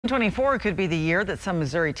2024 could be the year that some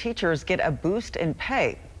Missouri teachers get a boost in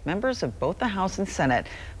pay. Members of both the House and Senate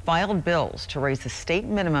filed bills to raise the state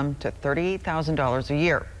minimum to $38,000 a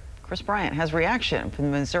year. Chris Bryant has reaction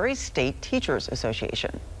from the Missouri State Teachers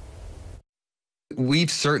Association.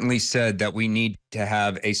 We've certainly said that we need to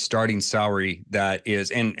have a starting salary that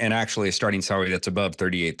is, and actually a starting salary that's above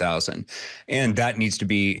 $38,000, and that needs to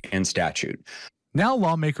be in statute. Now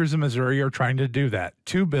lawmakers in Missouri are trying to do that.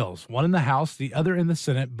 Two bills, one in the House, the other in the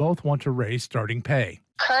Senate, both want to raise starting pay.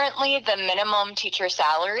 Currently, the minimum teacher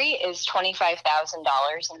salary is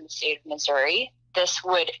 $25,000 in the state of Missouri. This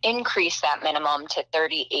would increase that minimum to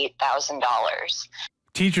 $38,000.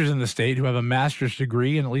 Teachers in the state who have a master's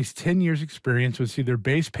degree and at least 10 years experience would see their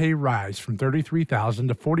base pay rise from $33,000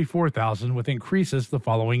 to $44,000 with increases the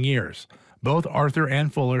following years. Both Arthur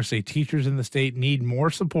and Fuller say teachers in the state need more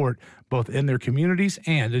support both in their communities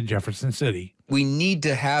and in Jefferson City. We need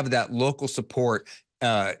to have that local support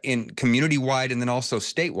in community-wide and then also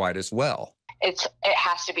statewide as well. It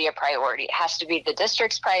has to be a priority. It has to be the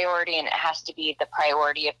district's priority, and it has to be the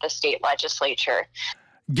priority of the state legislature.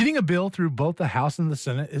 Getting a bill through both the House and the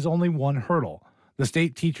Senate is only one hurdle. The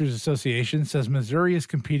State Teachers Association says Missouri is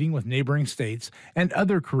competing with neighboring states and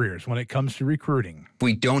other careers when it comes to recruiting. If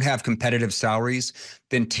we don't have competitive salaries,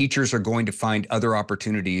 then teachers are going to find other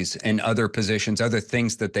opportunities and other positions, other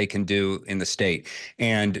things that they can do in the state.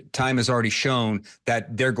 And time has already shown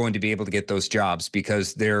that they're going to be able to get those jobs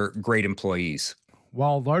because they're great employees.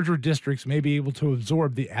 While larger districts may be able to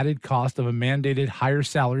absorb the added cost of a mandated higher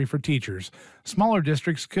salary for teachers, smaller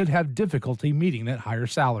districts could have difficulty meeting that higher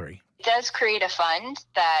salary. It does create a fund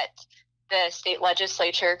that the state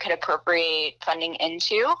legislature could appropriate funding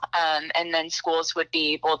into, and then schools would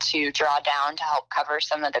be able to draw down to help cover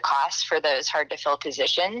some of the costs for those hard-to-fill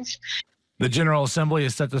positions. The General Assembly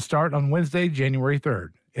is set to start on Wednesday, January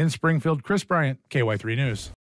 3rd. In Springfield, Chris Bryant, KY3 News.